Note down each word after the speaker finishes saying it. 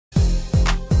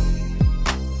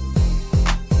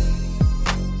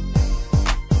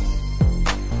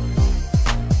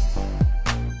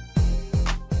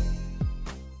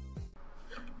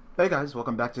Hey guys,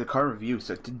 welcome back to the card review.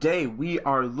 So today we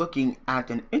are looking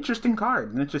at an interesting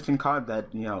card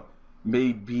that,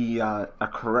 may be a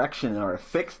correction or a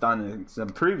fixed on some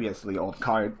previously old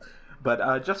cards,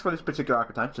 but just for this particular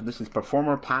archetype. So this is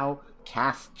Performapal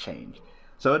Cast Change.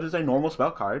 So it is a normal spell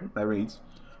card that reads,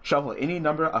 shuffle any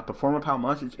number of Performapal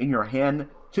monsters in your hand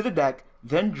to the deck,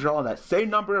 then draw that same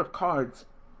number of cards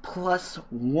plus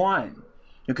one.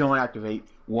 You can only activate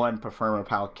one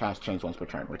Performapal Cast Change once per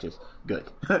turn, which is good.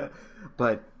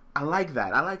 But I like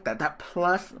that. That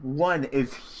plus one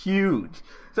is huge.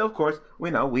 So of course,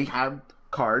 we know we have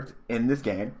cards in this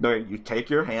game where you take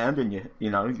your hand and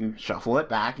you shuffle it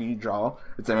back and you draw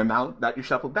the same amount that you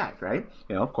shuffled back, right?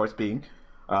 Of course, being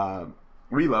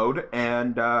Reload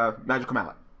and Magical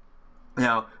Mallet.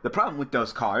 Now, the problem with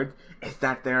those cards is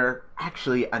that they're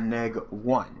actually a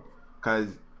 -1,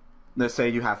 because let's say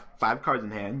you have 5 cards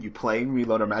in hand, you play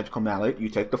Reload or Magical Mallet, you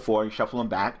take the 4, you shuffle them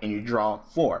back, and you draw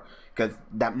 4. Because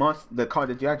the card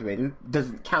that you activated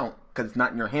doesn't count because it's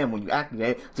not in your hand when you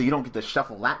activate it, so you don't get to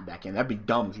shuffle that back in. That'd be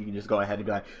dumb if you can just go ahead and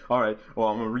be like, alright, well,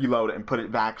 I'm going to reload it and put it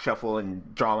back, shuffle,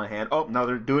 and draw my hand. Oh,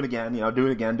 no, do it again, do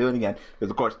it again. Because,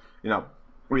 of course,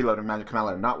 Reload and Magical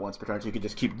Mallet are not once per turn, so you can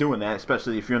just keep doing that,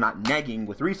 especially if you're not negging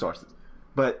with resources.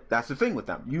 But that's the thing with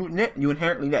them. You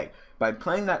inherently neg. By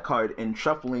playing that card and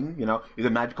shuffling, either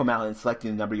Magical Mallet and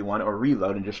selecting the number you want, or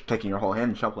Reload and just taking your whole hand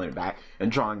and shuffling it back and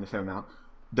drawing the same amount,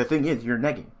 the thing is, you're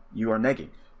negging. You are negging.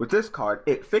 With this card,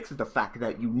 it fixes the fact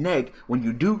that you neg when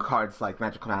you do cards like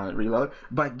Magical Mallet and Reload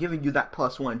by giving you that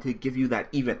 +1 to give you that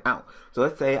even out. So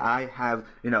let's say I have,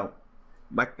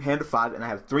 my hand of 5, and I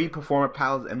have 3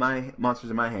 Performapals in my monsters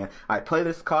in my hand. I play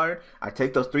this card, I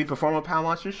take those 3 Performapal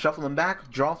monsters, shuffle them back,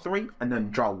 draw 3, and then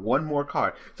draw 1 more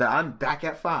card. So I'm back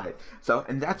at 5. So,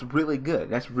 and that's really good.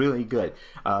 That's really good.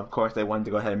 Of course, they wanted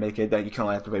to go ahead and make it that you can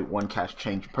only activate 1 cast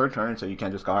change per turn, so you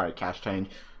can't just go, alright, cast change,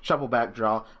 shuffle back,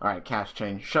 draw, alright, cast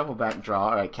change, shuffle back, draw,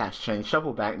 alright, cast change,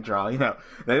 shuffle back, draw. They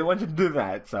didn't want you to do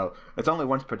that, so it's only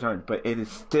once per turn, but it is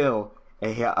still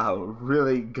a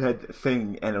really good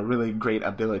thing and a really great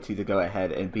ability to go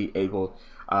ahead and be able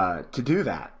to do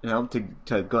that,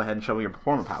 to go ahead and show your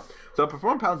Performapal. So if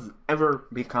Performapals ever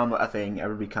become a thing,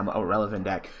 ever become a relevant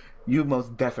deck, you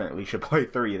most definitely should play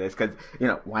 3 of this, because,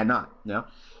 why not,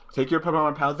 Take your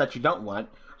Performapals that you don't want,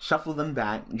 shuffle them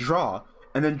back, draw,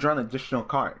 and then draw an additional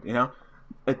card,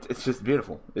 It's just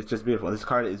beautiful. It's just beautiful. This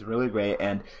card is really great,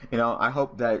 and I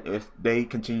hope that if they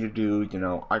continue to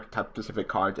do archetype specific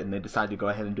cards, and they decide to go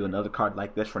ahead and do another card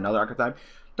like this for another archetype,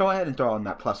 go ahead and throw on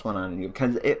that +1 on you,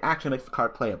 because it actually makes the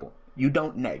card playable. You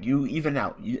don't neg. You even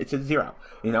out. It's a 0.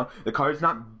 The card is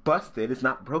not busted. It's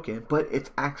not broken, but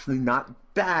it's actually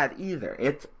not bad either.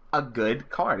 It's a good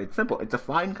card. It's simple. It's a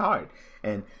fine card,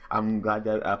 and I'm glad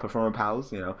that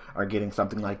Performapals, are getting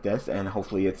something like this, and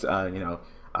hopefully it's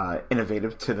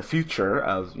innovative to the future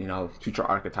of future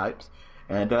archetypes,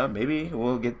 and maybe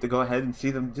we'll get to go ahead and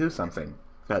see them do something,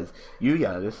 because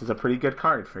this is a pretty good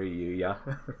card for you.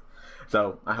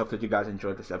 So I hope that you guys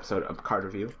enjoyed this episode of card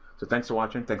review. So thanks for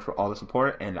watching, thanks for all the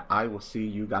support, and I will see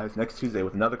you guys next Tuesday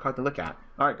with another card to look at.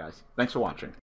 Alright guys, thanks for watching.